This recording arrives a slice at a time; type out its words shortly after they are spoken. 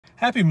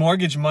Happy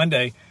Mortgage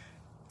Monday.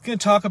 Going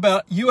to talk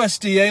about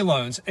USDA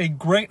loans, a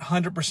great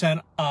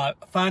 100%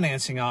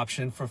 financing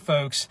option for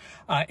folks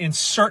in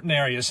certain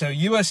areas. So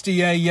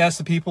USDA, yes,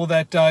 the people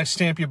that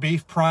stamp your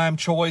beef, prime,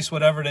 choice,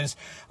 whatever it is,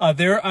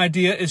 their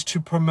idea is to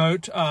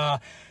promote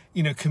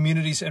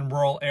communities in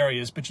rural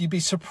areas, but you'd be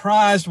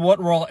surprised what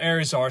rural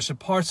areas are. So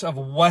parts of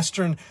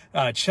western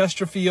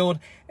Chesterfield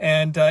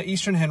and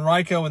eastern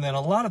Henrico, and then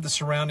a lot of the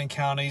surrounding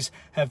counties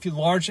have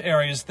large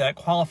areas that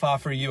qualify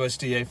for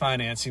USDA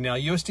financing. Now,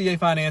 USDA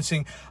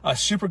financing,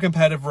 super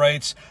competitive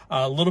rates,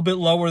 a little bit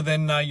lower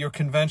than your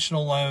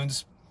conventional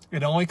loans.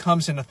 It only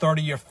comes in a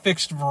 30-year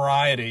fixed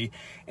variety,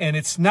 and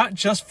it's not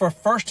just for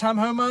first-time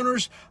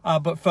homeowners,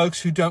 but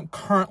folks who don't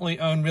currently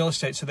own real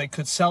estate. So they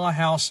could sell a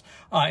house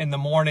in the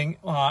morning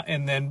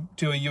and then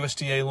do a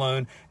USDA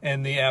loan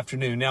in the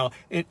afternoon. Now,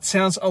 it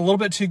sounds a little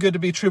bit too good to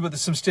be true, but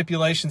there's some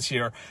stipulations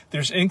here.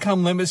 There's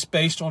income limits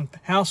based on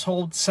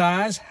household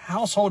size,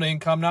 household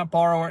income, not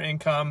borrower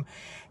income.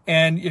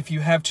 And if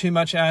you have too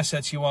much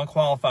assets, you won't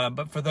qualify.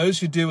 But for those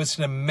who do, it's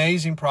an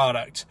amazing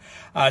product.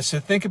 So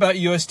think about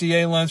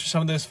USDA loans for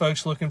some of those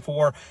folks looking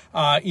for,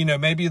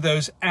 maybe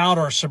those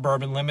outer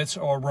suburban limits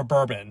or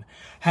reburban.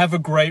 Have a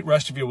great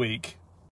rest of your week.